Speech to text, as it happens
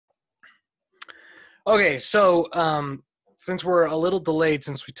Okay, so since we're a little delayed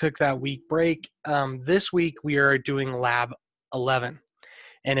since we took that week break, this week we are doing Lab 11.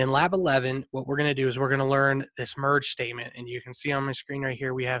 And in Lab 11, what we're going to do is we're going to learn this merge statement. And you can see on my screen right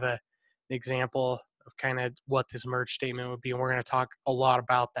here, we have an example of kind of what this merge statement would be. And we're going to talk a lot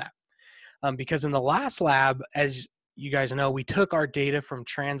about that. Because in the last lab, as you guys know, we took our data from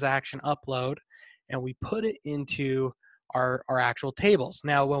transaction upload and we put it into our actual tables.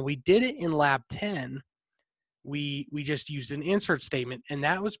 Now, when we did it in Lab 10, we just used an insert statement, and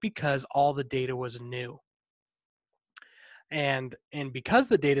that was because all the data was new. And because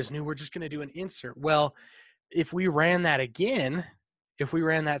the data is new, we're just going to do an insert. Well, if we ran that again, if we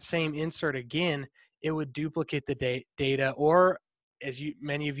ran that same insert again, it would duplicate the data, or as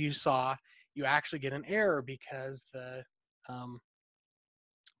many of you saw, you actually get an error because the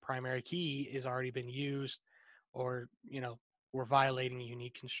primary key is already been used, or we're violating a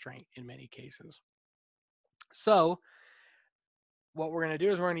unique constraint in many cases. So what we're going to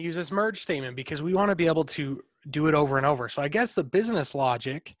do is we're going to use this merge statement because we want to be able to do it over and over. So I guess the business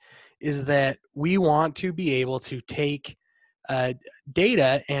logic is that we want to be able to take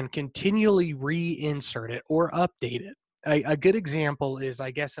data and continually reinsert it or update it. A good example is,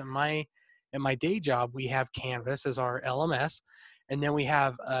 I guess, in my day job, we have Canvas as our LMS, and then we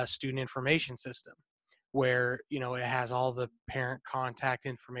have a student information system where it has all the parent contact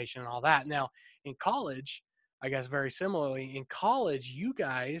information and all that. Now in college, I guess very similarly, in college, you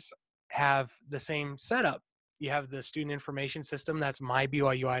guys have the same setup. You have the student information system, that's my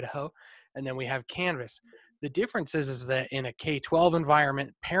BYU Idaho, and then we have Canvas. The difference is that in a K-12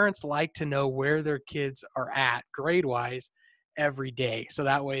 environment, parents like to know where their kids are at grade-wise every day. So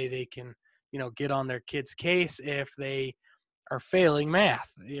that way they can, get on their kids' case if they are failing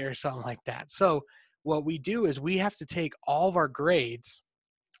math or something like that. So what we do is we have to take all of our grades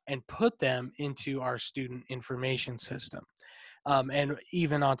and put them into our student information system. And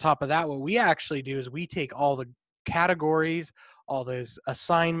even on top of that, what we actually do is we take all the categories, all those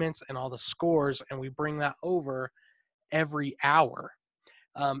assignments, and all the scores, and we bring that over every hour.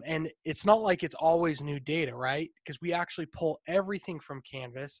 And it's not like it's always new data, right? Because we actually pull everything from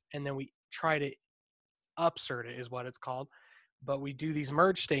Canvas and then we try to upsert it, is what it's called. But we do these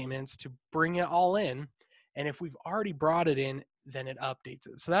merge statements to bring it all in. And if we've already brought it in, then it updates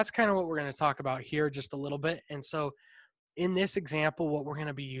it. So that's kind of what we're going to talk about here just a little bit. And so in this example, what we're going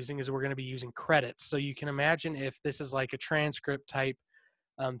to be using is we're going to be using credits. So you can imagine if this is like a transcript type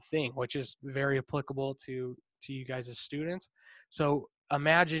thing, which is very applicable to you guys as students. So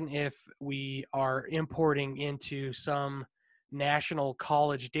imagine if we are importing into some national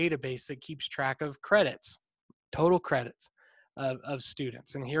college database that keeps track of credits, total credits of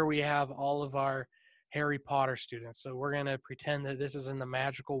students. And here we have all of our Harry Potter students. So we're going to pretend that this is in the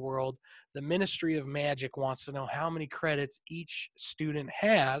magical world. The Ministry of Magic wants to know how many credits each student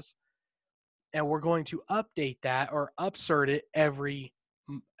has, and we're going to update that or upsert it every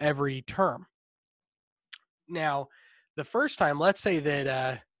term. Now, the first time, let's say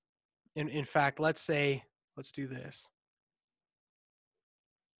that, in fact, let's do this.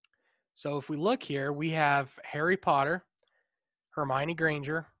 So if we look here, we have Harry Potter, Hermione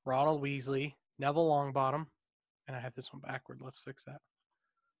Granger, Ronald Weasley, Neville Longbottom, and I have this one backward. Let's fix that.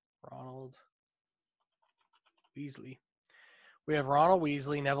 Ronald Weasley. We have Ronald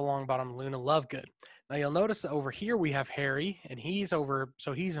Weasley, Neville Longbottom, Luna Lovegood. Now you'll notice that over here we have Harry, and he's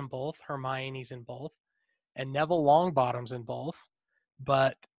in both. Hermione's in both, and Neville Longbottom's in both.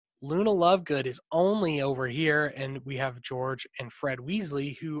 But Luna Lovegood is only over here, and we have George and Fred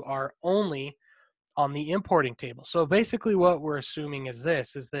Weasley, who are only on the importing table. So basically what we're assuming is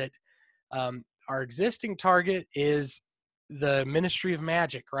that our existing target is the Ministry of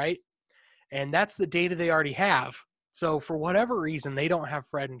Magic, right? And that's the data they already have. So for whatever reason, they don't have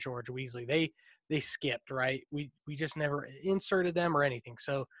Fred and George Weasley. They skipped, right? We just never inserted them or anything.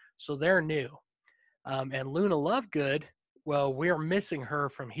 So they're new. And Luna Lovegood, well, we're missing her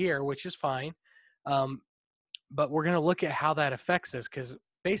from here, which is fine. But we're going to look at how that affects us, because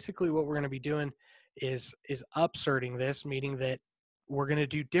basically what we're going to be doing is upserting this, meaning that we're going to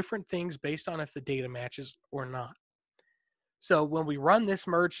do different things based on if the data matches or not. So when we run this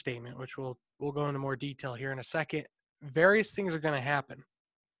merge statement, which we'll go into more detail here in a second, various things are going to happen.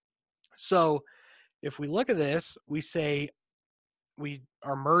 So if we look at this, we say we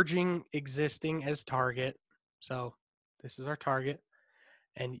are merging existing as target. So this is our target,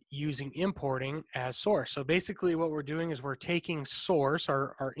 and using importing as source. So basically what we're doing is we're taking source,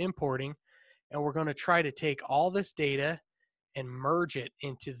 our importing, and we're going to try to take all this data and merge it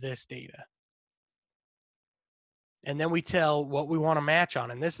into this data. And then we tell what we want to match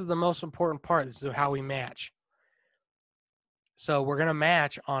on. And this is the most important part. This is how we match. So we're going to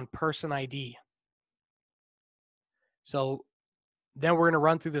match on person ID. So then we're going to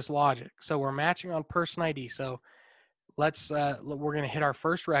run through this logic. So we're matching on person ID. So we're going to hit our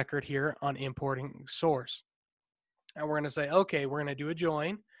first record here on importing source. And we're going to say, okay, we're going to do a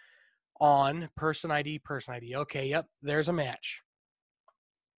join on person ID, person ID. Okay, yep, there's a match.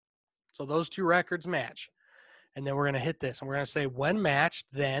 So those two records match. And then we're going to hit this and we're going to say when matched,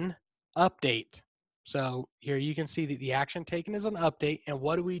 then update. So here you can see that the action taken is an update. And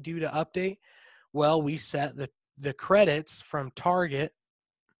what do we do to update? Well, we set the credits from target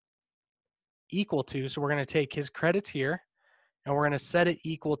equal to, so we're going to take his credits here and we're going to set it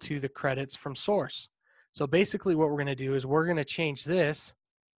equal to the credits from source. So basically what we're going to do is we're going to change this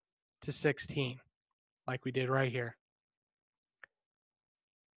to 16 like we did right here.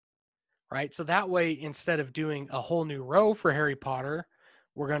 Right? So that way, instead of doing a whole new row for Harry Potter,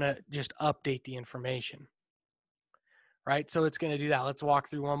 we're going to just update the information. Right? So it's going to do that. Let's walk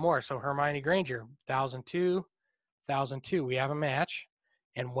through one more. So Hermione Granger, 1002, 1002. We have a match.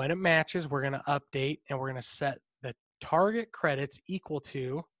 And when it matches, we're going to update and we're going to set the target credits equal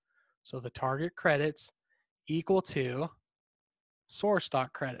to, so the target credits equal to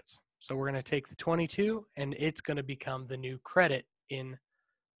source.credits. So we're going to take the 22 and it's going to become the new credit in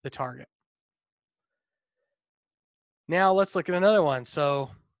the target. Now let's look at another one. So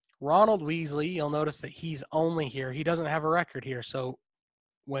Ronald Weasley, you'll notice that he's only here. He doesn't have a record here. So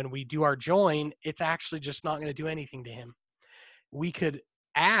when we do our join, it's actually just not going to do anything to him. We could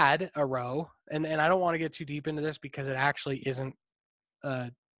add a row, and I don't want to get too deep into this because it actually isn't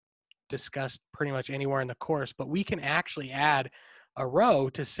discussed pretty much anywhere in the course, but we can actually add a row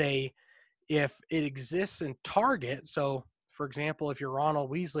to say if it exists in target. So for example, if you're Ronald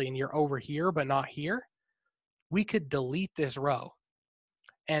Weasley and you're over here but not here, we could delete this row.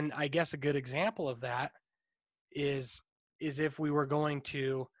 And I guess a good example of that is if we were going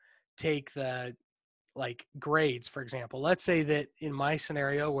to take the like grades, for example. Let's say that in my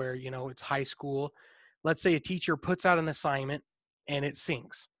scenario where, it's high school, let's say a teacher puts out an assignment and it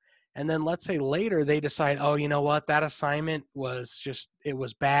sinks. And then let's say later they decide, oh, you know what, that assignment it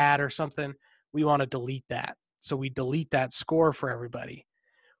was bad or something. We want to delete that. So we delete that score for everybody.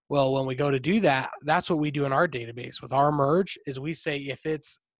 Well, when we go to do that, that's what we do in our database with our merge is we say if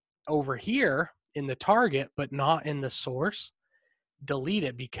it's over here in the target, but not in the source, delete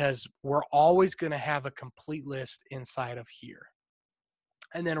it because we're always going to have a complete list inside of here.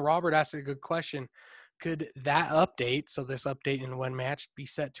 And then Robert asked a good question. Could that update, so this update in when matched, be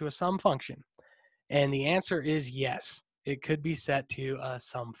set to a sum function? And the answer is yes. It could be set to a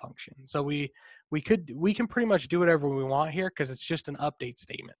sum function. So we can pretty much do whatever we want here because it's just an update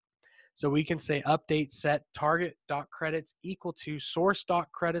statement. So we can say update set target.credits equal to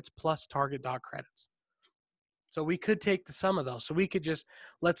source.credits plus target.credits. So we could take the sum of those. So we could just,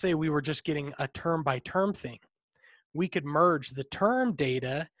 let's say we were just getting a term by term thing. We could merge the term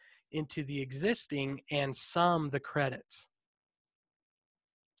data into the existing and sum the credits.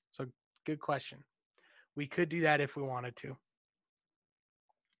 So good question. We could do that if we wanted to.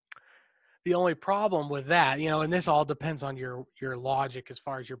 The only problem with that, and this all depends on your logic as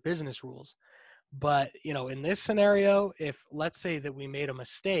far as your business rules. But, in this scenario, if let's say that we made a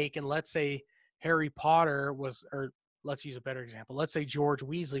mistake and let's say Harry Potter was, or let's use a better example. Let's say George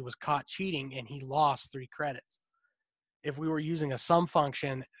Weasley was caught cheating and he lost 3 credits. If we were using a sum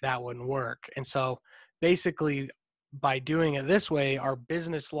function, that wouldn't work. And so basically by doing it this way, our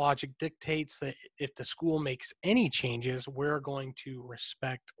business logic dictates that if the school makes any changes, we're going to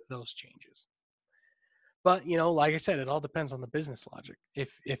respect those changes. But, like I said, it all depends on the business logic.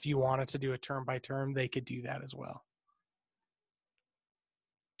 If you wanted to do a term by term, they could do that as well.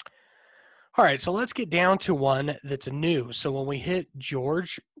 All right, so let's get down to one that's new. So when we hit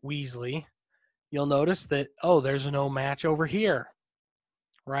George Weasley, you'll notice that, oh, there's no match over here,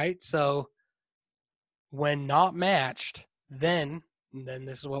 right? So when not matched, then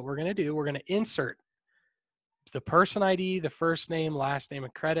this is what we're going to do. We're going to insert the person ID, the first name, last name,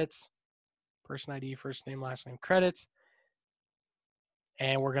 and credits. Person ID, first name, last name, credits.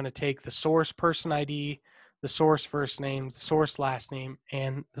 And we're going to take the source person ID, the source first name, the source last name,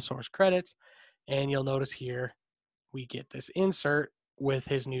 and the source credits. And you'll notice here we get this insert with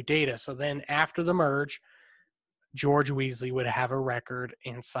his new data. So then after the merge, George Weasley would have a record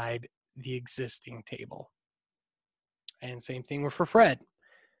inside the existing table. And same thing for Fred.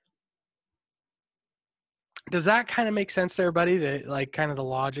 Does that kind of make sense to everybody? Like kind of the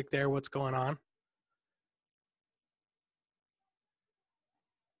logic there, what's going on?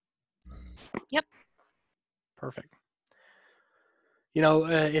 Yep. Perfect.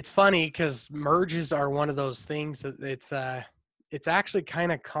 It's funny because merges are one of those things that it's actually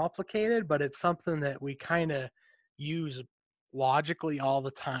kind of complicated, but it's something that we kind of use logically all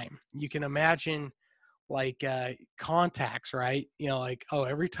the time. You can imagine like contacts, right? Like, oh,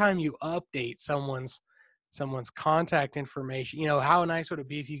 every time you update someone's contact information, how nice would it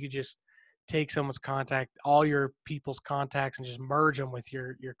be if you could just take someone's contact, all your people's contacts, and just merge them with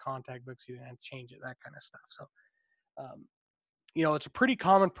your contact books, you and change it, that kind of stuff. So um, it's a pretty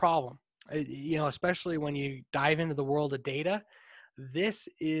common problem, especially when you dive into the world of data. This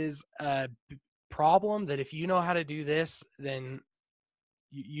is a problem that if you know how to do this, then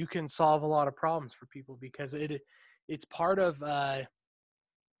you can solve a lot of problems for people, because it's part of an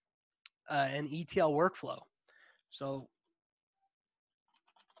ETL workflow. So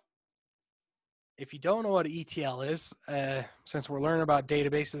if you don't know what ETL is, since we're learning about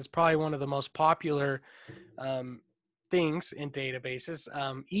databases, it's probably one of the most popular things in databases.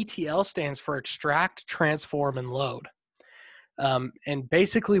 ETL stands for extract, transform, and load. And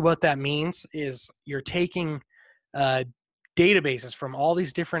basically what that means is you're taking databases from all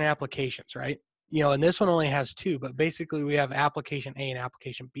these different applications, right? And this one only has two, but basically we have application A and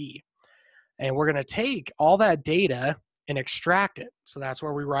application B. And we're going to take all that data and extract it. So that's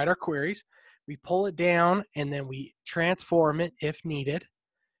where we write our queries. We pull it down and then we transform it if needed,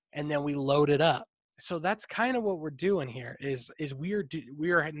 and then we load it up. So that's kind of what we're doing here is we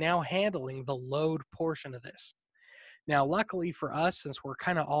are now handling the load portion of this. Now, luckily for us, since we're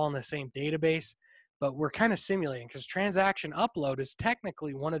kind of all in the same database, but we're kind of simulating, because transaction upload is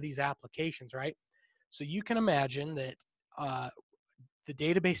technically one of these applications, right? So you can imagine that the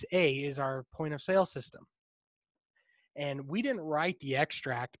database A is our point of sale system. And we didn't write the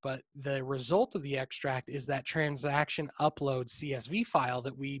extract, but the result of the extract is that transaction upload CSV file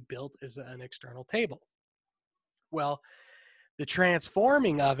that we built as an external table. Well, the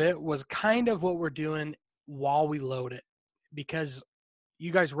transforming of it was kind of what we're doing while we load it, because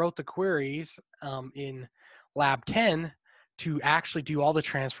you guys wrote the queries in Lab 10 to actually do all the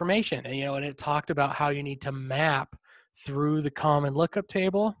transformation. And it talked about how you need to map through the common lookup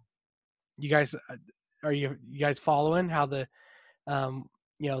table. You guys, are you guys following how the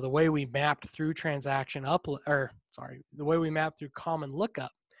way we mapped through the way we mapped through common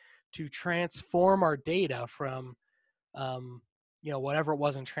lookup to transform our data from whatever it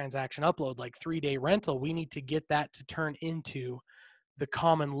was in transaction upload, like 3-day rental, we need to get that to turn into the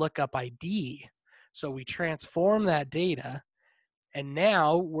common lookup ID. So we transform that data, and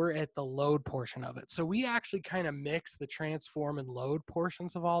now we're at the load portion of it. So we actually kind of mix the transform and load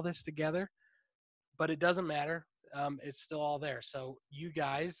portions of all this together, but it doesn't matter. It's still all there. So you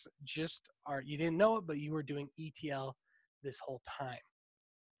guys you didn't know it, but you were doing ETL this whole time.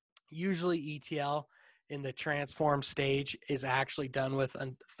 Usually ETL in the transform stage is actually done with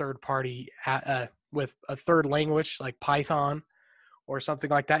a third party, with a third language like Python or something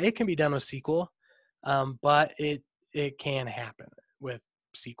like that. It can be done with SQL, but it can happen with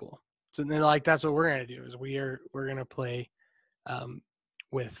SQL. So then, that's what we're going to do is we're going to play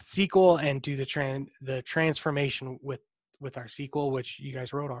with SQL and do the transformation with our SQL, which you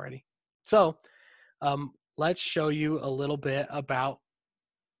guys wrote already. So let's show you a little bit about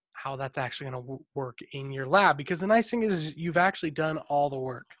how that's actually going to work in your lab, because the nice thing is you've actually done all the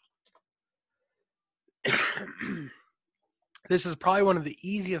work. This is probably one of the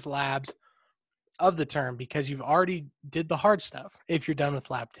easiest labs of the term, because you've already did the hard stuff if you're done with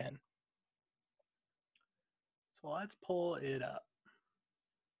Lab 10. So let's pull it up.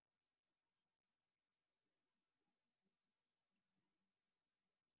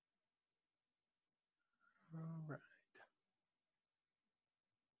 All right.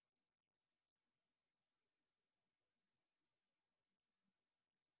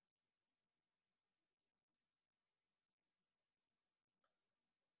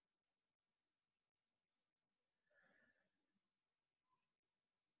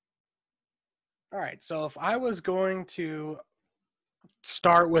 All right, so if I was going to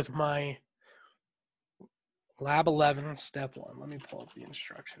start with my Lab 11, Step 1, let me pull up the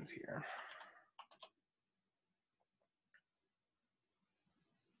instructions here.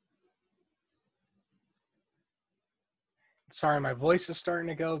 Sorry, my voice is starting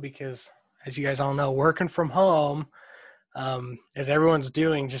to go because, as you guys all know, working from home, as everyone's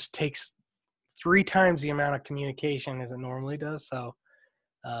doing, just takes 3 times the amount of communication as it normally does. So,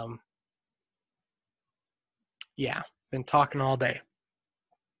 yeah, been talking all day.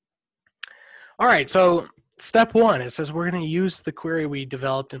 All right, so step 1, it says we're going to use the query we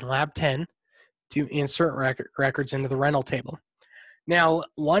developed in Lab 10 to insert records into the rental table. Now,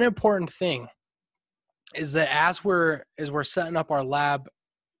 one important thing is that as we're setting up our lab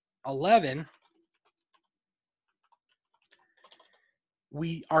 11,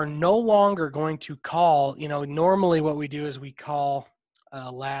 we are no longer going to call, normally what we do is we call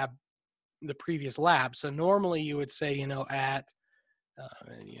the previous lab. So normally you would say, at,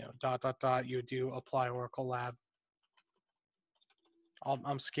 you would do apply Oracle lab.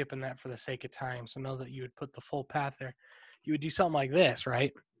 I'm skipping that for the sake of time. So know that you would put the full path there. You would do something like this,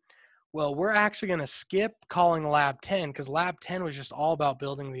 right? Well, we're actually going to skip calling lab 10 because lab 10 was just all about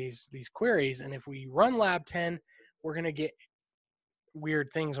building these queries. And if we run lab 10, we're going to get weird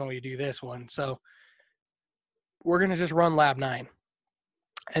things when we do this one. So we're going to just run lab 9.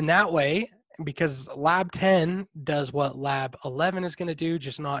 And that way, because lab 10 does what lab 11 is going to do,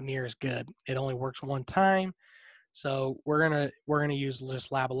 just not near as good. It only works one time. So we're going to use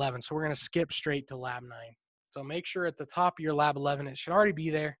just lab 11. So we're going to skip straight to lab 9. So make sure at the top of your lab 11, it should already be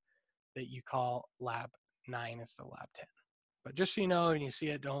there, that you call lab 9 instead of lab 10. But just so you know, and you see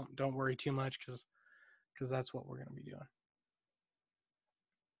it, don't worry too much because that's what we're going to be doing.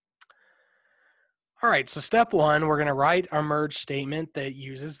 All right, so step 1, we're going to write our merge statement that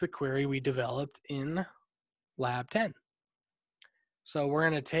uses the query we developed in lab 10. So we're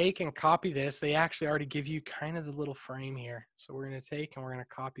going to take and copy this. They actually already give you kind of the little frame here. So we're going to take and we're going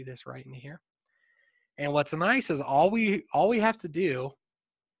to copy this right into here. And what's nice is all we have to do,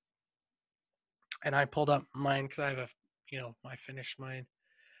 and I pulled up mine because I have I finished mine.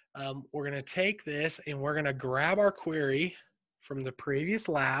 We're going to take this and we're going to grab our query from the previous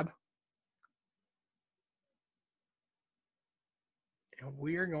lab. And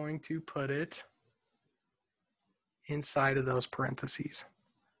we are going to put it inside of those parentheses.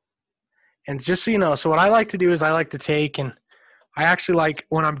 And just so you know, so what I like to do is I like to take and I actually like,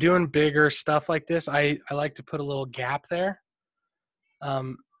 when I'm doing bigger stuff like this, I like to put a little gap there.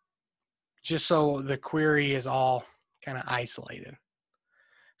 Just so the query is all kind of isolated.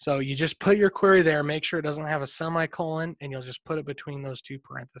 So you just put your query there, make sure it doesn't have a semicolon, and you'll just put it between those two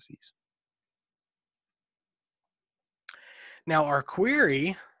parentheses. Now our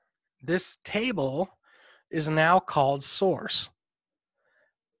query, this table, is now called source.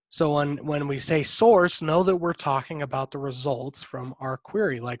 So when we say source, know that we're talking about the results from our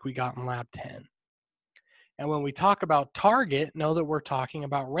query like we got in lab 10. And when we talk about target, know that we're talking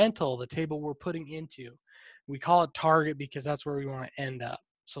about rental, the table we're putting into. We call it target because that's where we want to end up.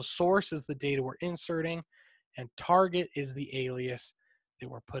 So source is the data we're inserting, and target is the alias that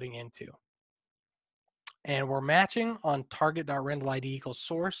we're putting into. And we're matching on target.rentalID equals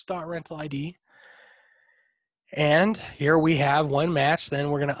source.rentalID. And here we have one match. Then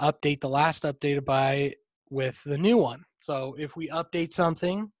we're going to update the last updated by with the new one. So if we update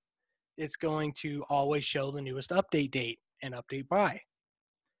something, it's going to always show the newest update date and update by.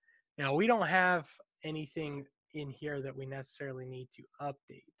 Now we don't have anything in here that we necessarily need to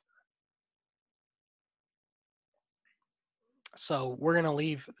update. So we're going to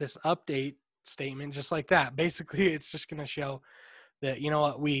leave this update statement just like that. Basically, it's just going to show that, you know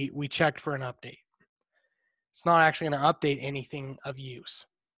what, we checked for an update. It's not actually going to update anything of use.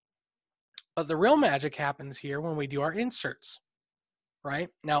 But the real magic happens here when we do our inserts, right?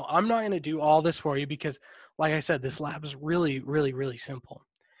 Now, I'm not going to do all this for you because, like I said, this lab is really, really, really simple.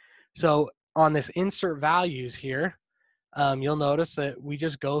 So on this insert values here, you'll notice that we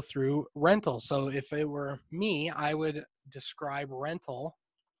just go through rental. So if it were me, I would describe rental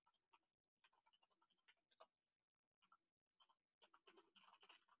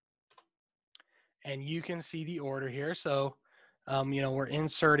and you can see the order here. So, we're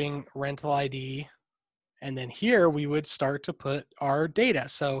inserting rental ID, and then here we would start to put our data.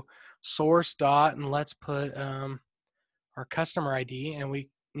 So source dot, and let's put our customer ID, and we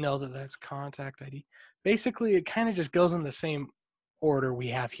know that that's contact ID. Basically, it kind of just goes in the same order we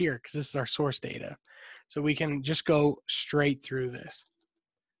have here because this is our source data. So we can just go straight through this.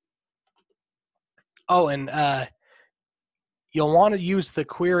 Oh, and you'll want to use the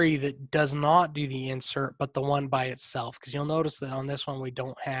query that does not do the insert, but the one by itself, because you'll notice that on this one we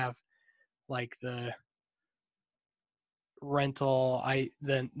don't have like the rental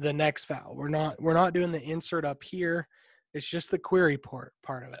the next val. We're not doing the insert up here. It's just the query part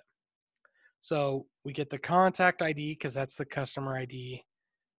of it. So we get the contact ID because that's the customer ID,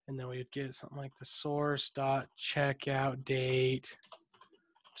 and then we would get something like the source dot checkout date,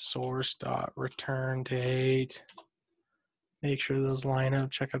 source dot return date. Make sure those line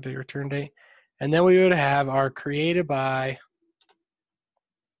up, checkout date, return date. And then we would have our created by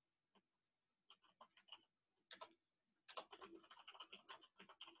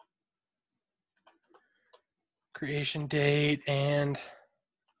creation date and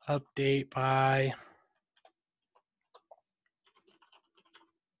update by.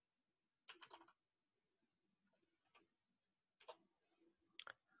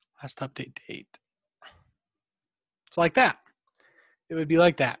 last update date. So like that. It would be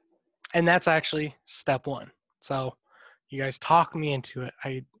like that. And that's actually step one. So you guys talked me into it.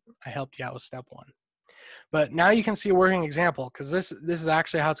 I helped you out with step one. But now you can see a working example, because this is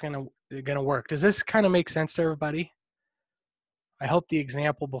actually how it's gonna work. Does this kind of make sense to everybody? I hope the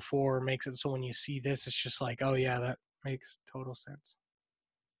example before makes it so when you see this, it's just like, oh yeah, that makes total sense.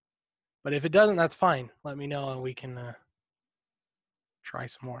 But if it doesn't, that's fine. Let me know and we can try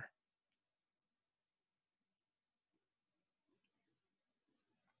some more.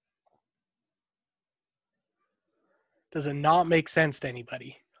 Does it not make sense to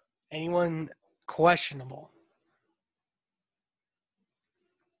anybody? Anyone questionable?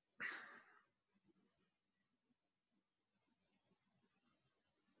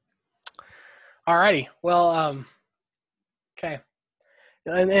 Alrighty. Well, okay.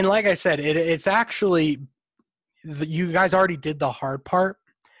 And like I said, it's actually, you guys already did the hard part.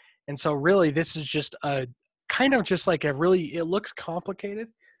 And so really this is just a kind of just like it looks complicated,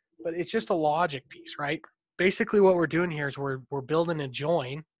 but it's just a logic piece, right? Basically what we're doing here is we're building a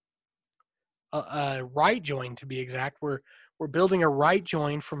join, a right join to be exact. We're building a right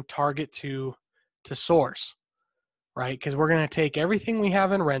join from target to source, right? Because we're going to take everything we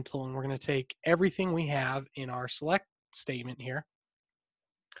have in rental and we're going to take everything we have in our select statement here,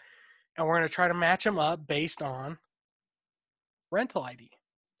 and we're going to try to match them up based on rental ID.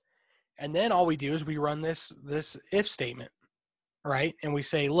 And then all we do is we run this if statement, right? And we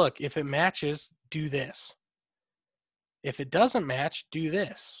say, look, if it matches, do this. If it doesn't match, do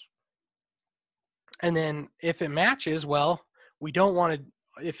this. And then if it matches, well, we don't want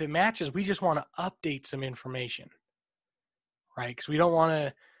to, if it matches, we just want to update some information, right? Because we don't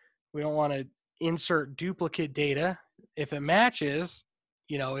want to insert duplicate data. If it matches,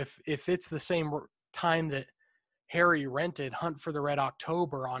 you know, if it's the same time that Harry rented Hunt for the Red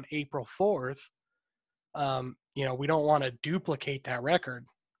October on April 4th, you know, we don't want to duplicate that record.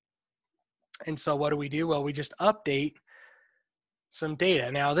 And so what do? Well, we just update some data.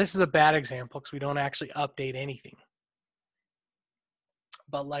 Now, this is a bad example because we don't actually update anything.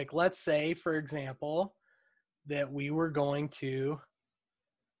 But like, let's say, for example, that we were going to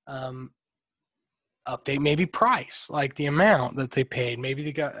update maybe price, like the amount that they paid. Maybe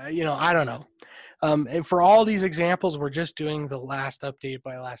they got, you know, I don't know. And for all these examples, we're just doing the last updated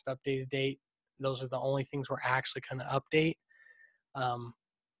by last updated date. Those are the only things we're actually going to update.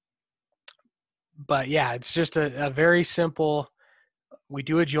 But yeah, it's just a very simple, we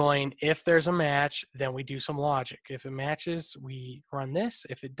do a join. If there's a match, then we do some logic. If it matches, we run this.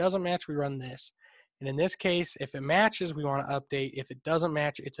 If it doesn't match, we run this. And in this case, if it matches, we want to update. If it doesn't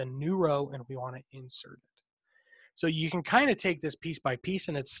match, it's a new row and we want to insert it. So you can kind of take this piece by piece,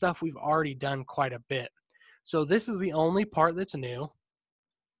 and it's stuff we've already done quite a bit. So this is the only part that's new,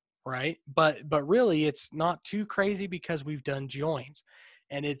 right? But really it's not too crazy because we've done joins,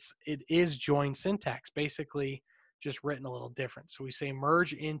 and it is join syntax, basically just written a little different. So we say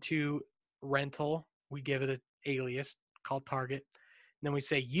merge into rental, we give it an alias called target, and then we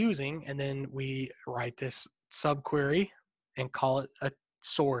say using, and then we write this subquery and call it a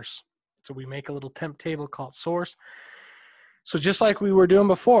source. So we make a little temp table called source. So just like we were doing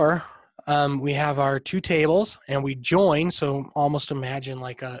before, we have our two tables and we join. So almost imagine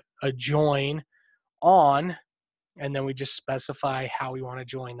like a join on, and then we just specify how we want to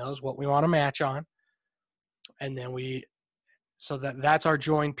join those, what we want to match on. And then so that's our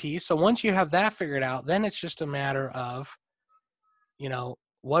join piece. So once you have that figured out, then it's just a matter of, you know,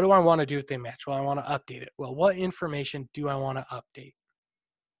 what do I want to do if they match? Well, I want to update it. Well, what information do I want to update?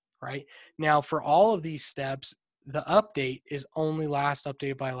 Right now, for all of these steps, the update is only last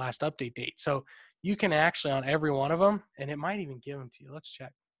updated by last update date. So you can actually on every one of them, and it might even give them to you. Let's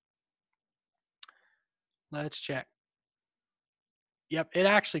check. Yep, it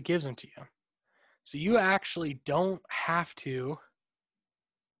actually gives them to you. So you actually don't have to,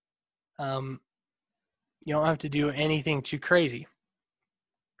 you don't have to do anything too crazy.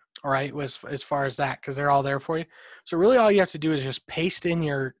 All right, as far as that, because they're all there for you. So really all you have to do is just paste in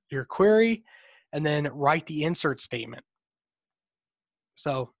your query and then write the insert statement.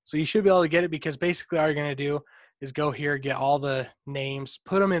 So you should be able to get it, because basically all you're going to do is go here, get all the names,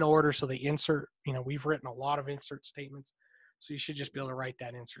 put them in order so they insert, you know, we've written a lot of insert statements. So you should just be able to write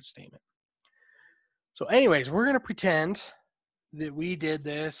that insert statement. So anyways, we're going to pretend that we did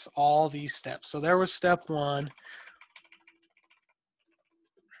this, all these steps. So there was step one.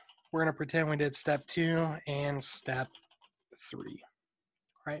 We're going to pretend we did step 2 and step 3,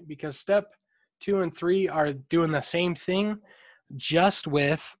 right? Because step 2 and 3 are doing the same thing, just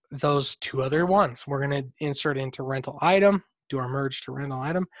with those two other ones. We're going to insert into rental item, do our merge to rental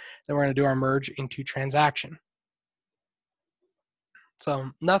item. Then we're going to do our merge into transaction.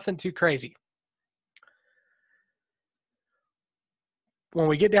 So nothing too crazy. When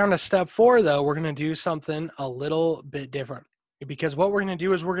we get down to step 4, though, we're going to do something a little bit different, because what we're going to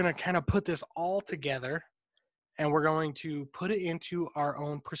do is we're going to kind of put this all together, and we're going to put it into our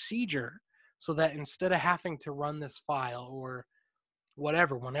own procedure, so that instead of having to run this file or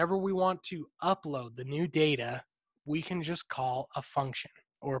whatever, whenever we want to upload the new data, we can just call a function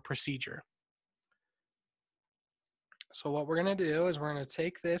or a procedure. So what we're going to do is we're going to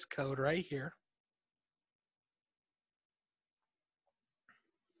take this code right here,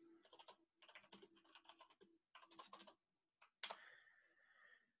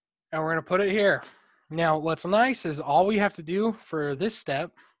 and we're going to put it here. Now, what's nice is all we have to do for this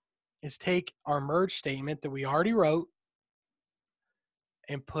step is take our merge statement that we already wrote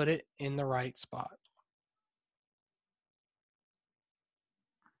and put it in the right spot.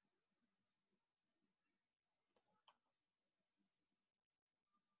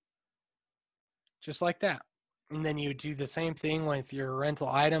 Just like that. And then you do the same thing with your rental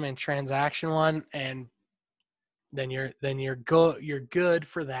item and transaction one, and then you're good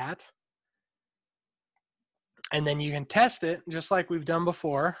for that. And then you can test it just like we've done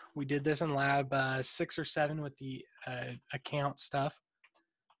before. We did this in lab 6 or 7 with the account stuff.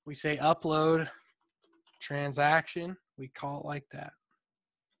 We say upload transaction. We call it like that,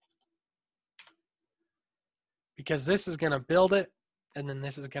 because this is going to build it, and then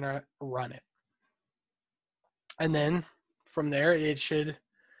this is going to run it. And then from there, it should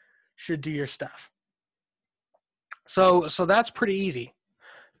do your stuff. So that's pretty easy.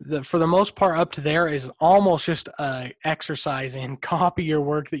 For the most part, up to there is almost just an exercise in copy your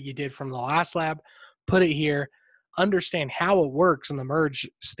work that you did from the last lab, put it here, understand how it works in the merge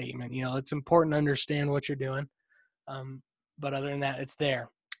statement. You know, it's important to understand what you're doing. But other than that, it's there.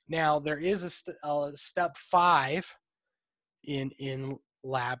 Now, there is a step 5 in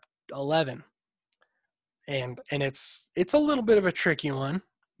lab 11. And it's a little bit of a tricky one,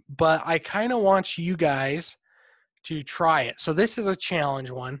 but I kind of want you guys to try it. So this is a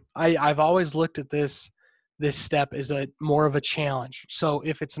challenge one. I've always looked at this step as a more of a challenge. So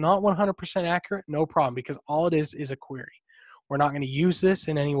if it's not 100% accurate, no problem, because all it is a query. We're not going to use this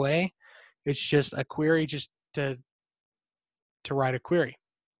in any way. It's just a query, just to write a query.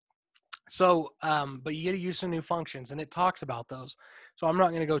 So, but you get to use some new functions, and it talks about those. So I'm not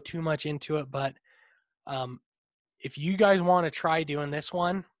going to go too much into it, but if you guys want to try doing this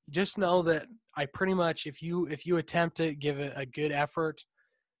one, just know that I pretty much, if you attempt to give it a good effort,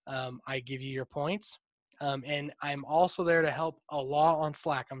 I give you your points. And I'm also there to help a lot on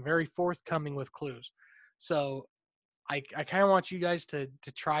Slack. I'm very forthcoming with clues. So I kind of want you guys to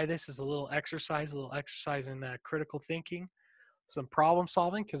try this as a little exercise in critical thinking, some problem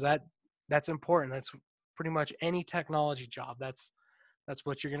solving, because that's important. That's pretty much any technology job. That's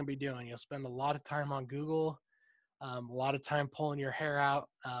what you're going to be doing. You'll spend a lot of time on Google, a lot of time pulling your hair out.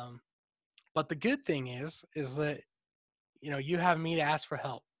 But the good thing is that, you know, you have me to ask for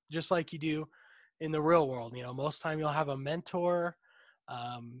help, just like you do in the real world. You know, most time you'll have a mentor,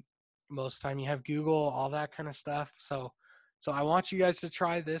 most time you have Google, all that kind of stuff. So I want you guys to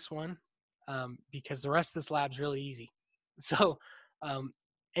try this one, because the rest of this lab's really easy. So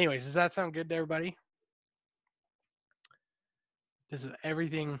anyways, does that sound good to everybody? Does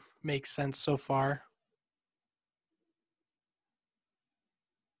everything make sense so far?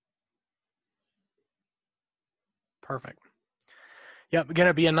 Perfect. Yep, going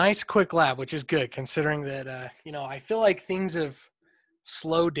to be a nice quick lab, which is good considering that, you know, I feel like things have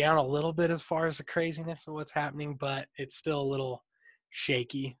slowed down a little bit as far as the craziness of what's happening, but it's still a little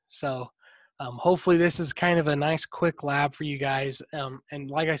shaky. So hopefully this is kind of a nice quick lab for you guys.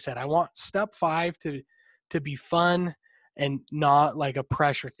 And like I said, I want step 5 to be fun and not like a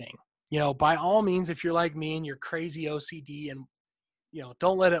pressure thing. You know, by all means, if you're like me and you're crazy OCD, and, you know,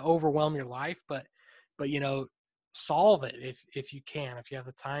 don't let it overwhelm your life, but you know, solve it if you can, if you have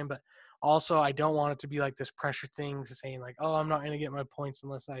the time. But also, I don't want it to be like this pressure thing, saying like, oh, I'm not going to get my points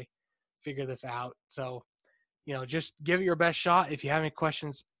unless I figure this out. So, you know, just give it your best shot. If you have any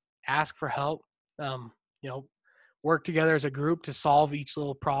questions, ask for help. You know, work together as a group to solve each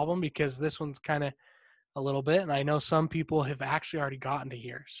little problem, because this one's kind of a little bit, and I know some people have actually already gotten to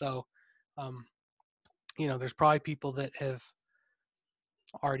here. So, you know, there's probably people that have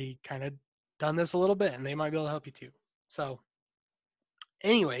already kind of done this a little bit, and they might be able to help you too. So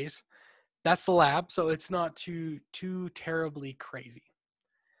anyways, that's the lab. So it's not too terribly crazy.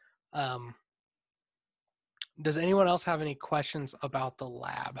 Does anyone else have any questions about the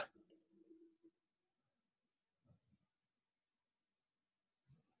lab?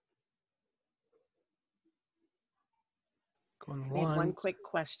 I had one quick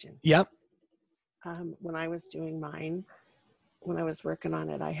question. Yep. When I was doing mine, when I was working on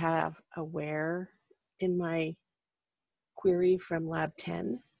it, I have a where in my query from lab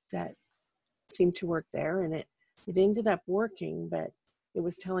 10 that seemed to work there, and it ended up working, but it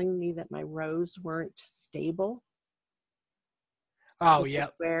was telling me that my rows weren't stable. Oh, yeah. yeah.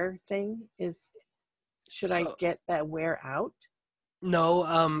 Where thing is, should I get that where out?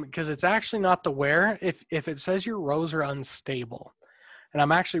 No, because it's actually not the where. If it says your rows are unstable, and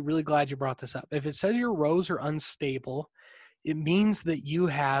I'm actually really glad you brought this up. If it says your rows are unstable, it means that you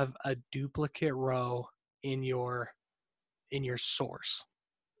have a duplicate row in your source.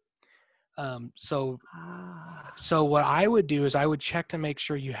 So what I would do is I would check to make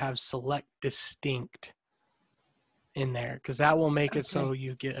sure you have select distinct in there, because that will make it so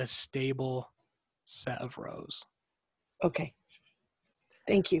you get a stable set of rows. Okay.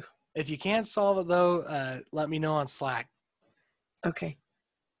 Thank you. If you can't solve it though, let me know on Slack. Okay.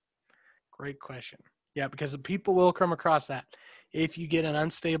 Great question. Yeah, because people will come across that. If you get an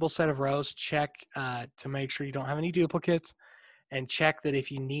unstable set of rows, check to make sure you don't have any duplicates, and check that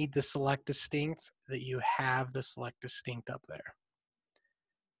if you need the select distinct, that you have the select distinct up there.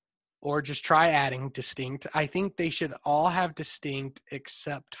 Or just try adding distinct. I think they should all have distinct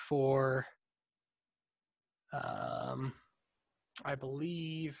except for, I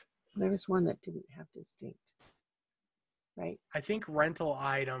believe. There was one that didn't have distinct, right? I think rental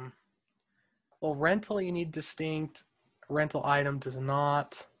item. Well, rental, you need distinct. Rental item does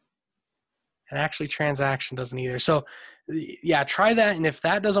not. And actually transaction doesn't either. So yeah, try that. And if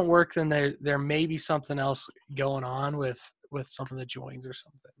that doesn't work, then there may be something else going on with some of the joins or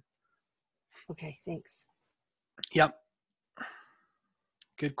something. Okay, thanks. Yep.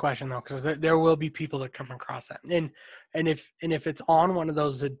 Good question though, because there will be people that come across that. And if it's on one of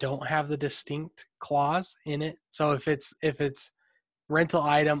those that don't have the distinct clause in it, so if it's rental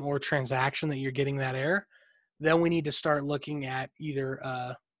item or transaction that you're getting that error, then we need to start looking at either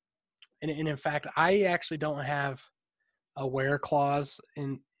and in fact, I actually don't have a where clause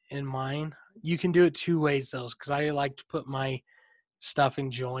in mine. You can do it two ways though, because I like to put my stuff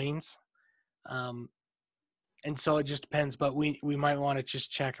in joins. And so it just depends, but we might want to just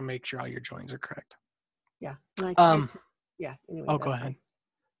check and make sure all your joins are correct. Yeah. Anyway, go ahead.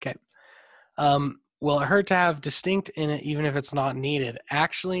 Okay. Will it hurt to have distinct in it even if it's not needed?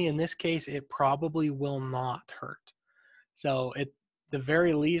 Actually, in this case, it probably will not hurt. So at the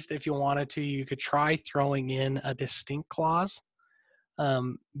very least, if you wanted to, you could try throwing in a distinct clause,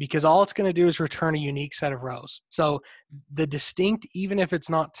 because all it's going to do is return a unique set of rows. So the distinct, even if it's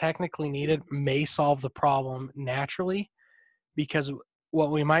not technically needed, may solve the problem naturally, because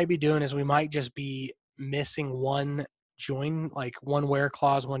what we might be doing is we might just be missing one join, like one where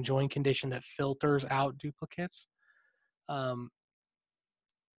clause, one join condition that filters out duplicates. And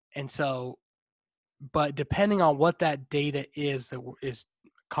so, but depending on what that data is that is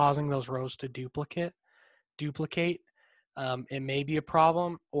causing those rows to duplicate, it may be a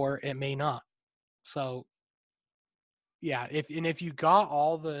problem or it may not. So yeah, if you got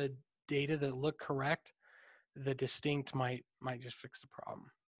all the data that look correct, the distinct might just fix the problem.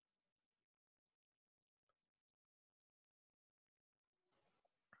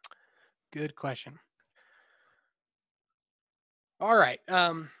 Good question. All right.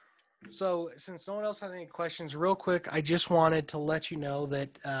 So since no one else has any questions, real quick, I just wanted to let you know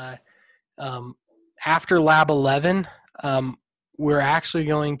that after Lab 11, we're actually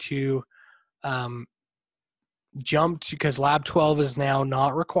going to jump to, because Lab 12 is now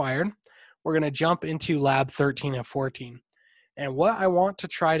not required. We're going to jump into Lab 13 and 14. And what I want to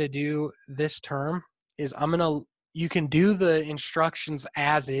try to do this term is you can do the instructions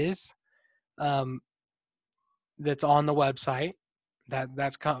as is, that's on the website.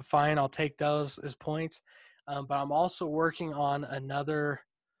 That's fine. I'll take those as points. But I'm also working on another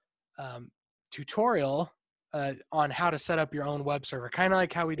tutorial on how to set up your own web server, kind of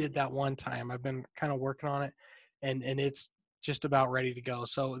like how we did that one time. I've been kind of working on it, and it's just about ready to go.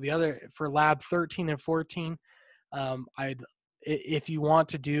 So the other, for Lab 13 and 14, if you want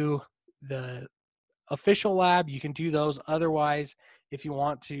to do the official lab, you can do those. Otherwise, if you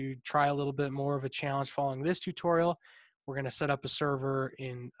want to try a little bit more of a challenge following this tutorial, we're going to set up a server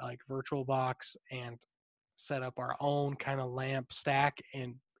in like VirtualBox and set up our own kind of LAMP stack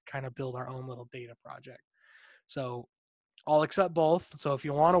and kind of build our own little data project. So I'll accept both. So if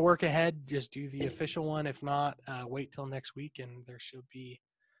you want to work ahead, just do the official one. If not, wait till next week, and there should be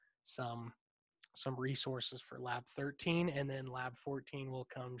some resources for Lab 13, and then Lab 14 will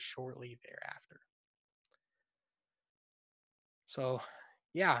come shortly thereafter. So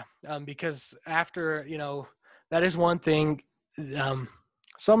yeah, because after, that is one thing.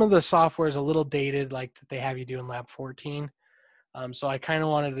 some of the software is a little dated, like that they have you do in Lab 14. So I kind of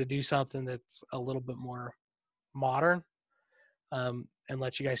wanted to do something that's a little bit more modern, and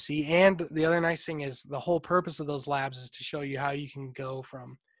let you guys see. And the other nice thing is the whole purpose of those labs is to show you how you can go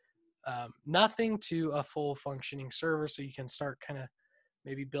from nothing to a full functioning server, so you can start kind of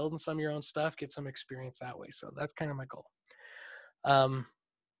maybe building some of your own stuff, get some experience that way. So that's kind of my goal.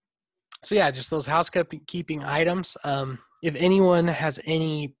 So yeah, just those housekeeping items. If anyone has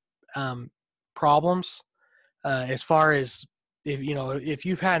any problems, as far as if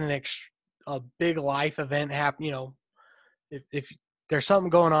you've had a big life event happen, if there's something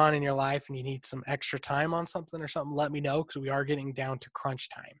going on in your life and you need some extra time on something or something, let me know, because we are getting down to crunch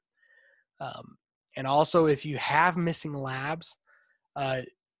time. And also, if you have missing labs,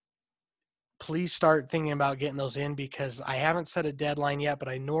 please start thinking about getting those in, because I haven't set a deadline yet, but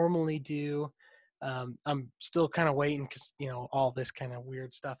I normally do. I'm still kind of waiting because, all this kind of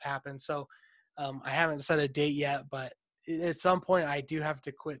weird stuff happens. So I haven't set a date yet, but at some point I do have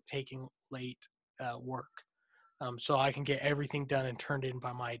to quit taking late work, so I can get everything done and turned in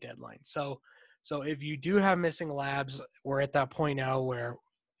by my deadline. So if you do have missing labs, we're at that point now where,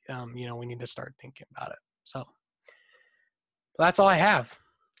 we need to start thinking about it. So that's all I have.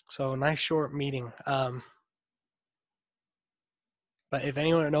 So nice short meeting. But if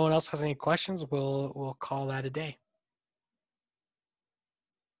no one else has any questions, we'll call that a day.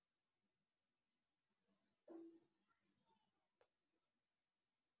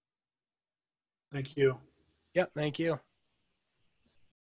 Thank you. Yep, thank you.